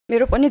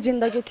मेरो पनि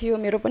जिन्दगी थियो,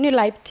 मेरो पनि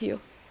लाइफ थियो,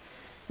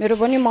 मेरो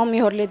पनि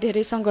मम्मीहरूले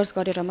धेरै सङ्घर्ष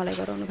गरेर मलाई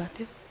गराउनु भएको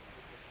थियो,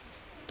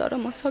 तर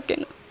म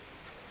सकेन।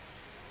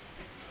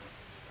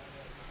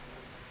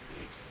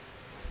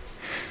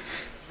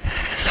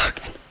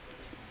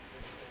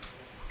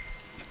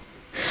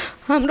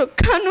 हाम्रो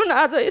कानुन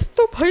आज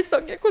यस्तो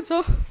भइसकेको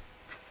छ,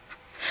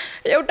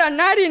 एउटा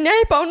नारी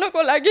न्याय पाउनको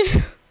लागि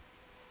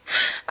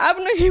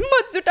आफ्नो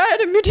हिम्मत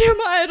जुटाएर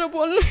मिडियामा आएर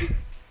बोल्ने।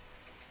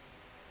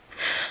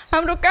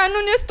 हाम्रो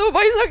कानुन यस्तो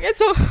भइसकेको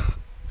छ,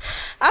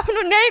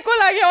 आफ्नो न्यायको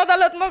लागि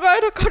अदालतमा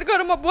गएर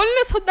खडखरमा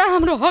बोल्ने सद्धा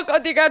हाम्रो हक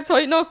अधिकार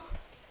छैन।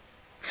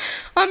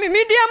 हामी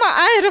मिडियामा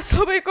आएर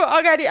सबैको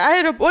अगाडि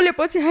आएर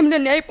बोलेपछि हामीले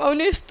न्याय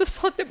पाउने यस्तो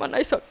सत्य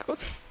बनाइसकेको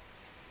छ।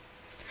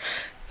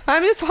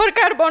 हामी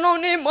सरकार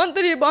बनाउने,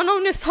 मन्त्री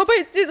बनाउने,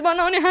 सबै चिज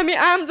बनाउने हामी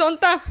आम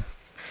जनता,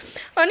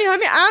 अनि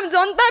हामी आम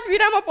जनता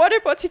पीडामा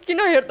परेपछि किन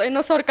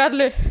हेर्दैन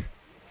सरकारले?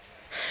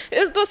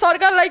 यस्तो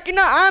सरकारलाई किन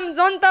आम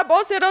जनता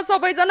बसेर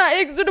सबैजना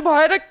एकजुट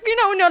भएर किन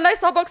उनीहरूलाई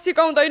सबक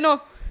सिकाउँदैन?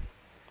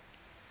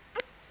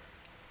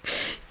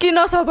 किन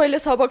सबैले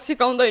सबक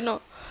सिकाउँदैन?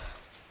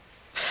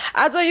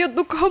 आज यो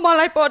दुःख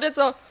मलाई परेछ,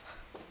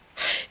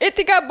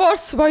 यतिका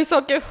वर्ष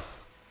भइसक्यो,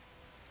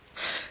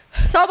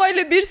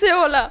 सबैले बिर्स्यो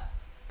होला,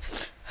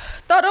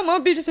 तर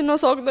म बिर्सिन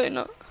सक्दैन।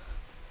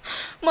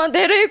 म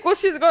धेरै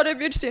कोसिस गरेँ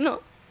बिर्सिन,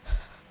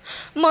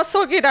 म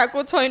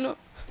सकिरहेको छैन।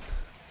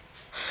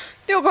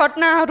 त्यो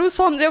घटनाहरू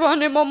सम्झ्यो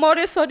भने म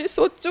मरेसरी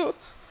सोध्छु।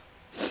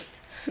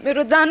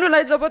 मेरो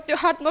जानुलाई जब त्यो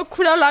हातमा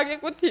खुरा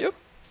लागेको थियो,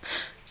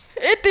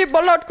 यति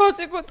ब्लड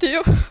खसेको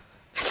थियो,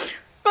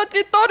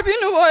 कति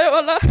तर्बिनु भयो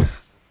होला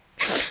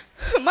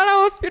मलाई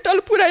हस्पिटल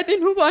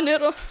पुर्याइदिनु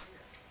भनेर,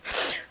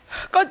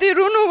 कति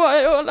रुनु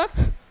भयो होला,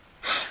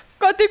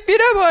 कति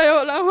पीडा भयो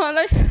होला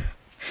उहाँलाई।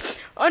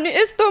 अनि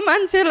यस्तो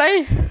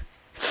मान्छेलाई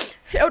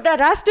एउटा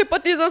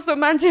राष्ट्रपति जस्तो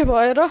मान्छे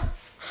भएर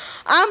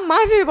आम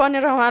माफी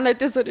भनेर उहाँलाई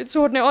त्यसरी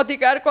छोड्ने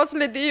अधिकार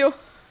कसले दियो?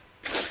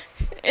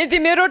 यदि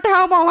मेरो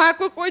ठाउँमा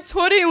उहाँको कोही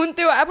छोरी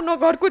हुन्थ्यो, आफ्नो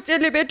घरको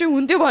चेलीबेटी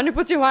हुन्थ्यो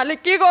भनेपछि उहाँले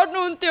के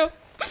गर्नुहुन्थ्यो?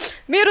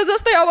 मेरो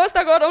जस्तै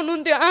अवस्था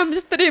गराउनुहुन्थ्यो? आम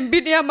स्त्री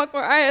मिडियामा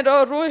आएर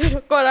रोएर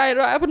कराएर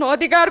आफ्नो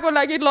अधिकारको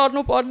लागि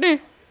लड्नु पर्ने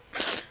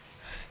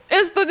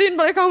यस्तो दिन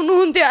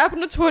देखाउनुहुन्थ्यो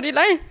आफ्नो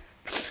छोरीलाई,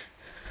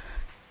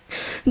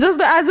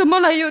 जस्तो आज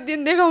मलाई यो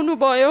दिन देखाउनु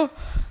भयो।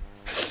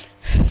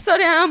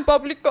 सरेआम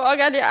पब्लिकको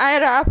अगाडि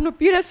आएर आफ्नो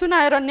पीडा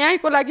सुनाएर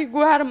न्यायको लागि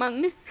गुहार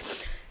माग्ने,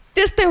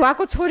 त्यस्तै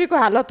उहाँको छोरीको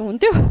हालत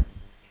हुन्थ्यो?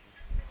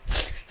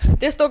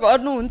 त्यस्तो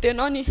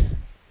गर्नुहुन्थेन नि,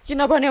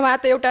 किनभने उहाँ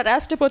त एउटा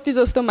राष्ट्रपति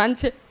जस्तो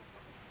मान्छे।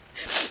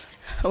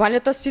 उहाँले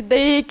त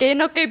सिधै केही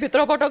न केही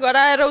भित्रबाट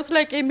गराएर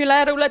उसलाई केही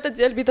मिलाएर उसलाई त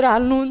जेलभित्र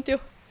हाल्नुहुन्थ्यो,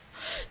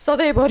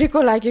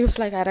 सधैँभरिको लागि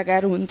उसलाई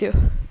कारागार हुन्थ्यो।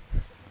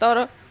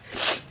 तर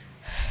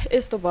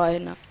यस्तो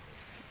भएन।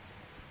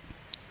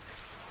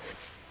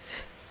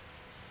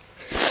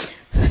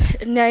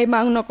 न्याय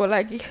माग्नको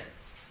लागि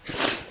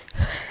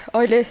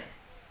अहिले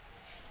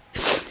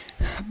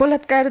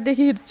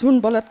बलात्कारदेखि जुन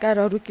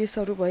बलात्कारहरू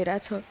केसहरू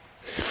भइरहेछ,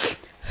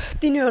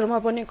 तिनीहरूमा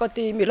पनि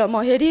कति मिल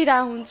म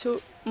हेरिरहेको हुन्छु।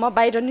 म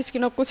बाहिर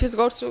निस्किन कोसिस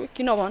गर्छु,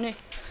 किनभने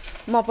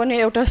म पनि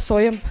एउटा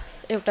स्वयं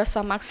एउटा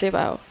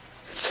समाजसेवा हो।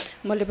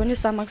 मैले पनि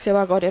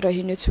समाजसेवा गरेर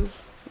हिँडेछु,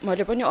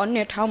 मैले पनि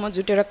अन्य ठाउँमा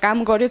जुटेर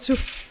काम गरेछु,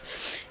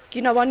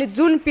 किनभने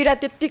जुन पीडा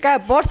त्यत्तिका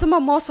वर्षमा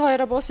म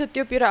सहेर बसेँ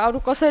त्यो पीडा अरू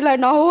कसैलाई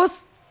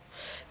नहोस्,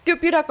 त्यो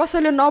पीडा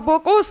कसैले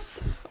नबोकोस्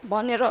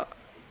भनेर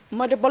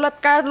मैले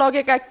बलात्कार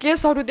लगेका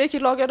केसहरूदेखि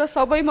लगेर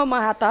सबैमा म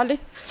हात हालेँ।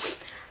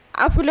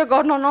 आफूले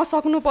गर्न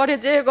नसक्नु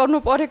परे, जे गर्नु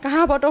परे,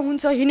 कहाँबाट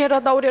हुन्छ,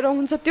 हिँडेर दौडेर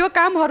हुन्छ, त्यो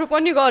कामहरू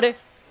पनि गरेँ।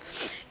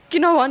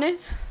 किनभने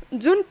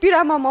जुन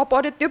पीडामा म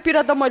परेँ त्यो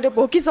पीडा त मैले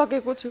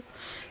भोगिसकेको छु,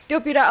 त्यो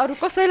पीडा अरू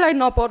कसैलाई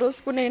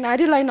नपरोस्, कुनै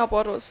नारीलाई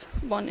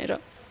नपरोस् भनेर।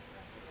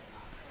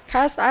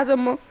 खास आज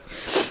म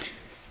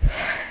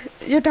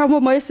यो ठाउँमा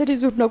म यसरी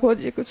जुट्न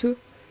खोजेको छु।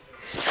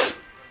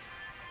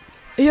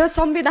 यो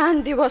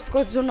संविधान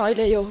दिवसको जुन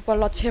अहिले यो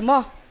उपलक्ष्यमा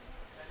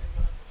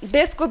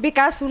देशको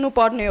विकास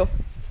हुनुपर्ने हो,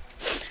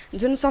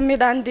 जुन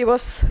संविधान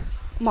दिवस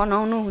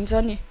मनाउनु हुन्छ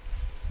नि,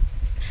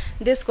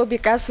 देशको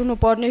विकास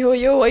हुनुपर्ने हो,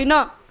 यो होइन।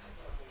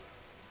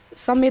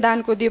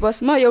 संविधानको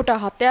दिवसमा एउटा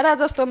हत्यारा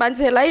जस्तो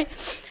मान्छेलाई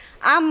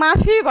आम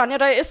माफी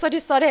भनेर यसरी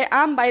सरे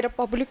आम बाहिर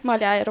पब्लिकमा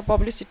ल्याएर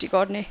पब्लिसिटी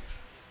गर्ने।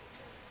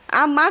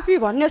 आम माफी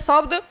भन्ने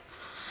शब्द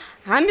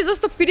हामी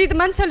जस्तो पीडित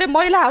मान्छेले,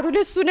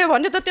 महिलाहरूले सुन्यो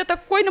भने त त्यो त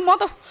कोही न,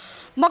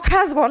 म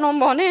खास भनौँ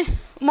भने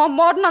म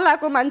मर्न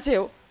लागेको मान्छे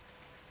हो।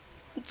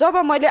 जब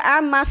मैले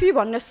आम माफी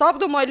भन्ने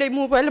शब्द मैले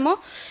मोबाइलमा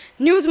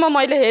न्युजमा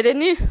मैले हेरेँ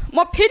नि,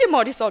 म फेरि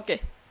मरिसकेँ।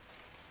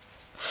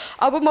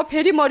 अब म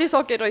फेरि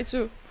मरिसके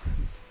रहेछु,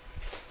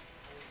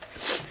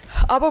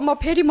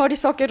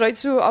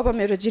 अब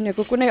मेरो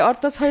जिनेको कुनै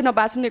अर्थ छैन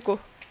बाँच्नेको।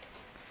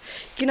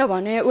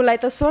 किनभने उसलाई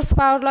त सोर्स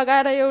पावर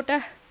लगाएर एउटा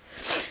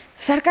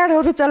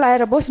सरकारहरू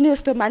चलाएर बस्ने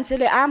यस्तो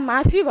मान्छेले आम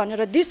माफी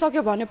भनेर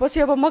दिइसक्यो भनेपछि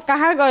अब म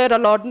कहाँ गएर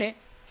लड्ने,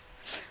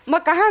 म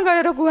कहाँ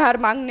गएर गुहार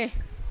माग्ने?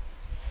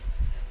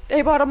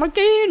 त्यही भएर म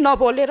केही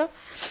नबोलेर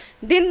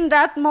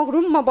दिनरात म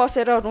रुममा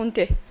बसेर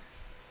रुन्थेँ।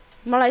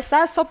 मलाई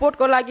साथ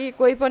सपोर्टको लागि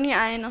कोही पनि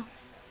आएन।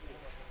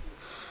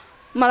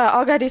 मलाई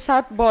अगाडि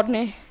साथ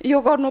बढ्ने, यो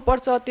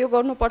गर्नुपर्छ त्यो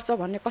गर्नुपर्छ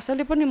भन्ने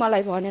कसैले पनि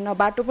मलाई भनेन,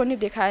 बाटो पनि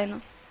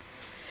देखाएन।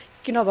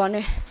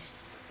 किनभने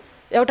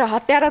एउटा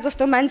हत्यारा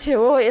जस्तो मान्छे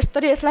हो,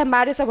 यसरी यसलाई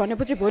मारेछ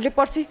भनेपछि भोलि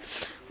पर्सि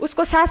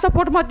उसको साथ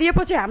सपोर्टमा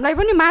दिएपछि हामीलाई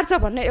पनि मार्छ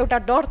भन्ने एउटा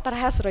डर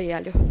त्रास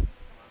रहिहाल्यो।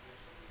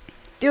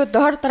 त्यो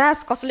डर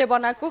त्रास कसले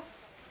बनाएको?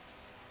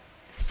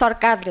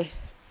 सरकारले।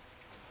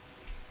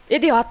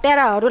 यदि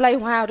हत्याराहरूलाई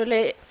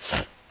उहाँहरूले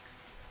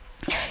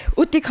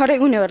उतिखरै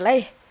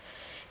उनीहरूलाई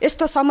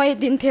यस्तो समय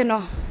दिन्थेन,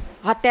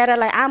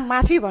 हत्यारालाई आम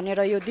माफी भनेर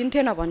यो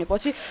दिन्थेन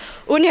भनेपछि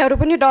उनीहरू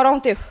पनि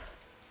डराउँथ्यो।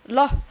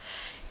 ल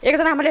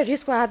एकजना हामीले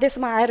रिसको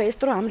आदेशमा आएर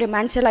यत्रो हामीले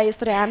मान्छेलाई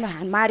यत्रो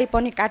मारे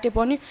पनि काटे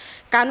पनि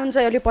कानुन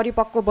चाहिँ अलि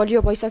परिपक्व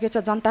बलियो भइसकेछ,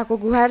 जनताको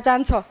गुहार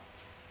जान्छ,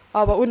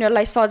 अब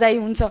उनीहरूलाई सजाय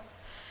हुन्छ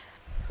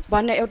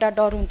भन्ने एउटा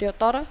डर हुन्थ्यो।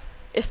 तर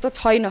यस्तो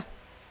छैन।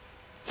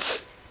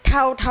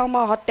 ठाउँ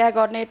ठाउँमा हत्या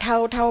गर्ने,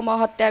 ठाउँ ठाउँमा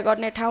हत्या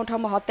गर्ने, ठाउँ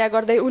ठाउँमा हत्या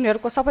गर्दै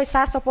उनीहरूको सबै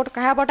साथ सपोर्ट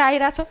कहाँबाट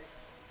आइरहेछ?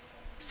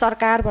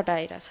 सरकारबाट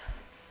आइरहेछ।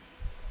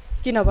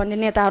 किनभने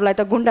नेताहरूलाई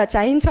त गुन्डा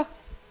चाहिन्छ,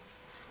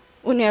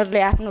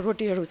 उनीहरूले आफ्नो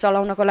रोटीहरू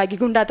चलाउनको लागि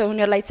गुन्डा त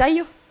उनीहरूलाई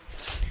चाहियो।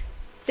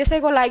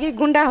 त्यसैको लागि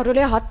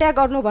गुन्डाहरूले हत्या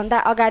गर्नुभन्दा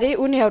अगाडि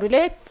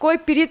उनीहरूले कोही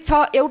पीडित छ,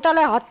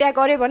 एउटालाई हत्या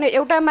गरे भने,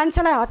 एउटा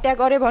मान्छेलाई हत्या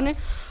गरे भने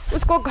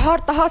उसको घर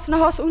तहस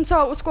नहस हुन्छ,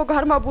 उसको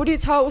घरमा बुढी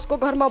छ, उसको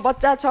घरमा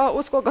बच्चा छ,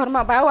 उसको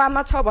घरमा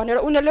बाउआमा छ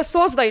भनेर उनीहरूले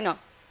सोच्दैन।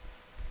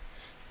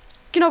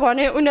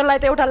 किनभने उनीहरूलाई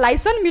त एउटा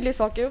लाइसेन्स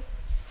मिलिसक्यो,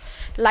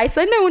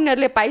 लाइसेन्स नै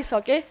उनीहरूले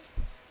पाइसके।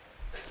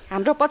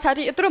 हाम्रो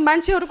पछाडि यत्रो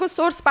मान्छेहरूको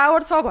सोर्स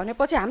पावर छ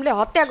भनेपछि हामीले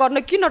हत्या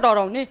गर्न किन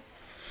डराउने?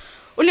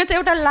 उनले त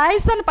एउटा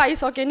लाइसेन्स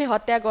पाइसके नि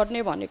हत्या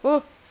गर्ने भनेको।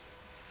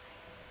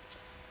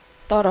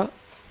 तर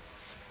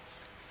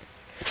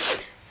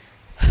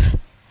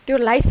त्यो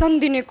लाइसेन्स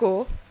दिनेको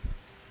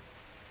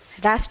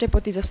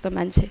राष्ट्रपति जस्तो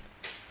मान्छे,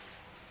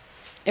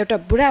 एउटा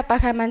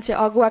बुढापाका मान्छे,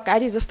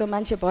 अगुवाकारी जस्तो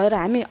मान्छे भएर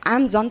हामी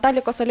आम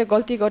जनताले कसैले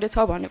गल्ती गरेछ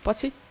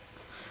भनेपछि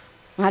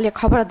उहाँले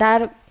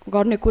खबरदार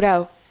गर्ने कुरा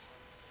हो,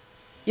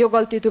 यो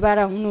गल्ती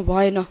दुबारा हुनु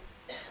भएन,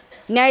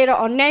 न्याय र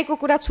अन्यायको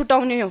कुरा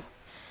छुटाउने हो।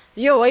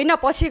 यो होइन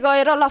पछि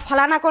गएर ल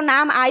फलानाको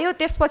नाम आयो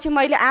त्यसपछि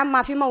मैले आम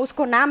माफीमा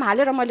उसको नाम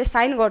हालेर मैले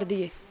साइन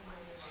गरिदिएँ।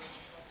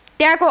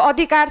 त्यहाँको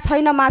अधिकार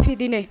छैन माफी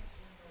दिने।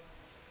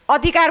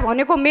 अधिकार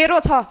भनेको मेरो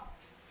छ,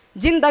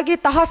 जिन्दगी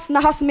तहस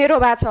नहस मेरो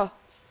भए छ।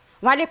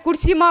 उहाँले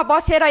कुर्सीमा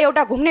बसेर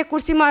एउटा घुम्ने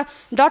कुर्सीमा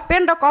डट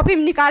पेन र कपी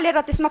निकालेर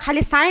त्यसमा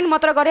खालि साइन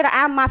मात्र गरेर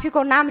आम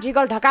माफीको नाम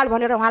रिगल ढकाल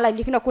भनेर उहाँलाई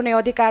लेख्न कुनै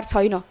अधिकार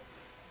छैन।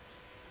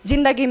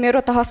 जिन्दगी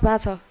मेरो तहस भए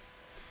छ,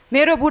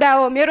 मेरो बुढा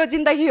हो, मेरो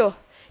जिन्दगी हो,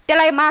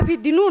 त्यसलाई माफी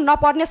दिनु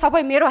नपर्ने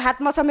सबै मेरो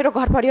हातमा छ, मेरो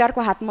घर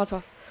परिवारको हातमा छ,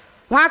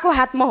 उहाँको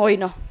हातमा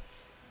होइन।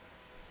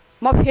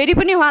 म फेरि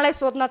पनि उहाँलाई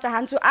सोध्न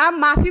चाहन्छु, आम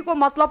माफीको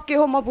मतलब के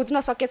हो म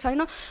बुझ्न सके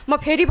छैन। म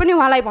फेरि पनि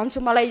उहाँलाई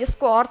भन्छु, मलाई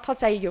यसको अर्थ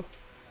चाहियो।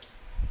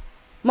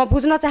 म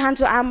बुझ्न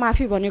चाहन्छु आम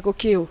माफी भनेको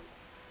के हो।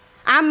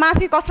 आम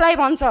माफी कसलाई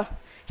भन्छ?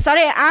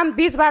 सरे आम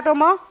बीच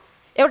बाटोमा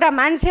एउटा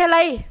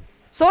मान्छेलाई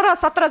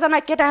 16-17 जना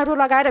केटाहरू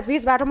लगाएर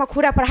बीच बाटोमा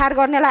खुरा प्रहार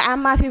गर्नेलाई आम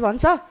माफी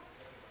भन्छ?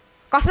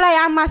 कसलाई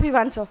आम माफी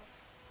भन्छ?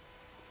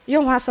 यो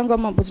उहाँसँग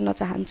म बुझ्न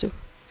चाहन्छु।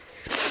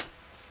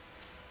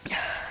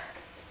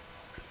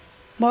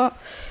 म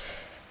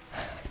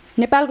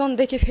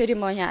नेपालगञ्जदेखि फेरि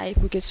म यहाँ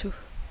आइपुगेछु।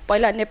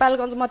 पहिला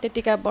नेपालगञ्जमा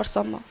त्यतिका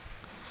वर्षमा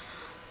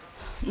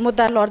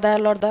मुद्दा लड्दा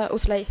लड्दा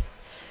उसलाई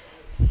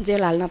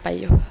जेल हाल्न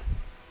पाइयो।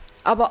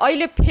 अब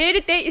अहिले फेरि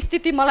त्यही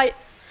स्थिति मलाई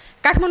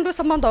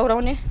काठमाडौँसम्म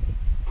दौडाउने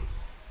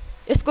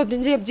यसको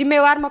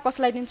जिम्मेवार म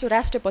कसलाई दिन्छु?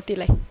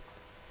 राष्ट्रपतिलाई।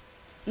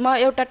 म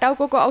एउटा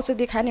टाउकोको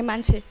औषधि खाने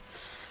मान्छे,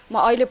 म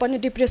अहिले पनि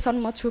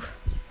डिप्रेसनमा छु।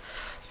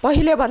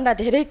 पहिले भन्दा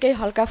धेरै केही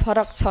हल्का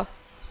फरक छ।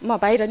 म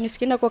बाहिर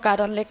निस्किनको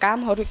कारणले,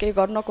 कामहरू केही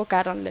गर्नको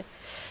कारणले,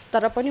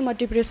 तर पनि म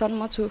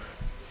डिप्रेसनमा छु।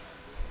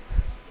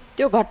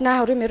 त्यो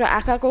घटनाहरू मेरो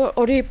आँखाको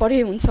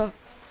वरिपरि हुन्छ,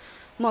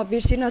 म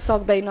बिर्सिन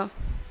सक्दैन।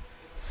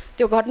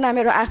 त्यो घटना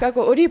मेरो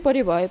आँखाको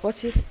वरिपरि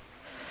भएपछि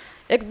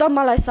एकदम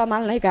मलाई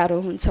सम्हाल्नै गाह्रो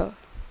हुन्छ।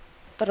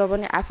 तर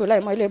पनि आफूलाई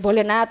मैले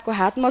भोलेनाथको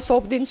हातमा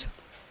सौंपिदिन्छु,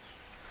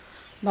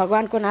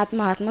 भगवानको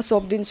हातमा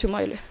सौंपिदिन्छु।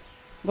 मैले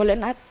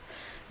भोलेनाथ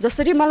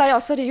जसरी मलाई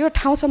असरी यो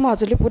ठाउँसम्म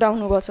हजुरले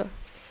पुर्याउनु भएको छ,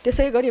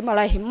 त्यसै गरी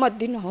मलाई हिम्मत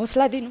दिनु,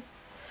 हौसला दिनु।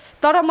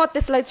 तर म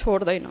त्यसलाई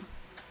छोड्दैन।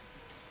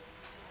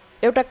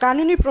 एउटा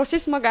कानुनी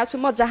प्रोसेसमा गएको छु।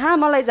 म जहाँ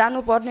मलाई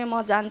जानुपर्ने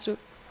म जान्छु,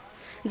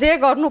 जे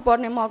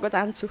गर्नुपर्ने म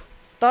जान्छु।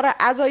 तर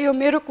आज यो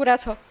मेरो कुरा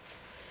छ।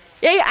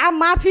 यही आम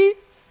माफी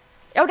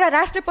एउटा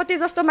राष्ट्रपति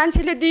जस्तो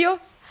मान्छेले दियो,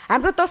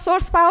 हाम्रो त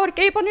सोर्स पावर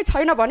केही पनि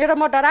छैन भनेर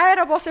म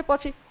डराएर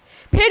बसेपछि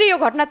फेरि यो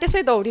घटना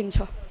त्यसै दौडिन्छ,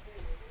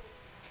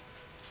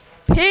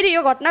 फेरि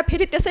यो घटना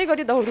फेरि त्यसै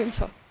गरी दौडिन्छ।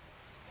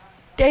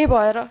 त्यही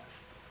भएर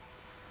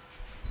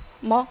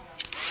म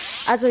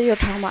आज यो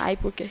ठाउँमा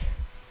आइपुगेँ।